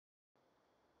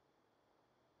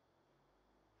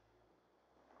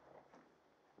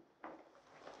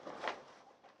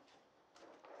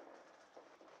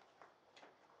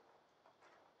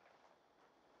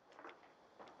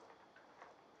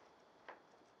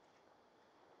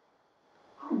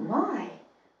my.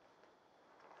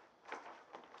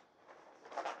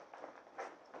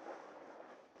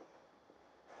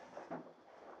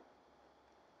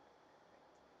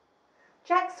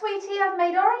 Jack, sweetie, I've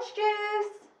made orange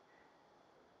juice.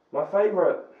 My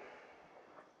favourite.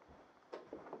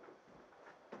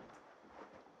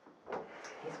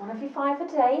 Here's one of your 5 a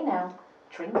day. Now,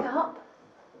 drink up.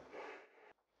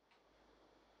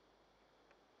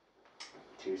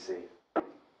 Juicy.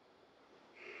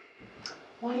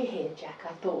 While you're here, Jack,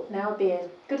 I thought now would be as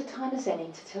good a time as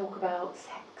any to talk about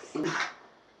sex.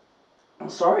 I'm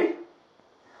sorry?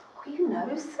 Oh, you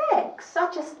know, sex.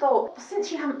 I just thought,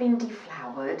 since you haven't been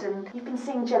deflowered and you've been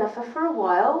seeing Jennifer for a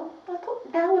while, I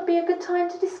thought now would be a good time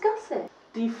to discuss it.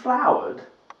 Deflowered?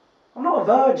 I'm not a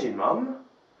virgin, Mum.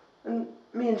 And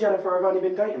me and Jennifer have only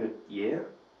been dating a year.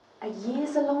 A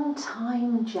year's a long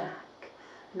time, Jack.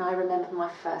 And I remember my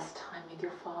first time with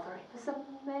your father. It was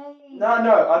amazing.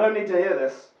 No, I don't need to hear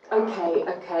this.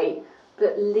 Okay. But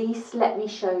at least let me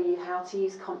show you how to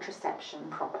use contraception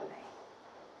properly.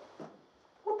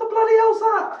 What the bloody hell's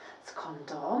that? It's a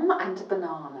condom and a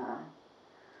banana.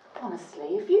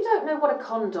 Honestly, if you don't know what a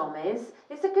condom is,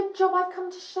 it's a good job I've come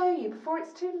to show you before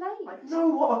it's too late. I know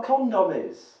what a condom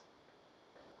is.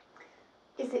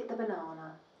 Is it the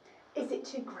banana? Is it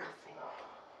too graphic?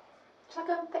 Shall I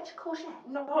go and fetch a courgette?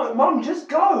 No, Mum, just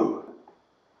go.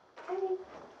 Okay.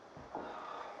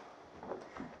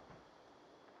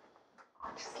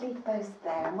 I'll just leave those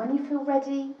there, and when you feel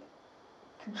ready, you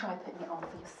can try putting it on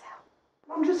for yourself.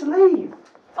 Mum, just leave.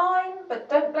 Fine, but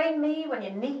don't blame me when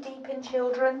you're knee-deep in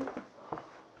children.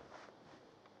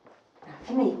 Now, if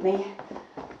you need me,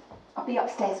 I'll be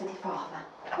upstairs with your father.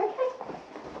 Okay?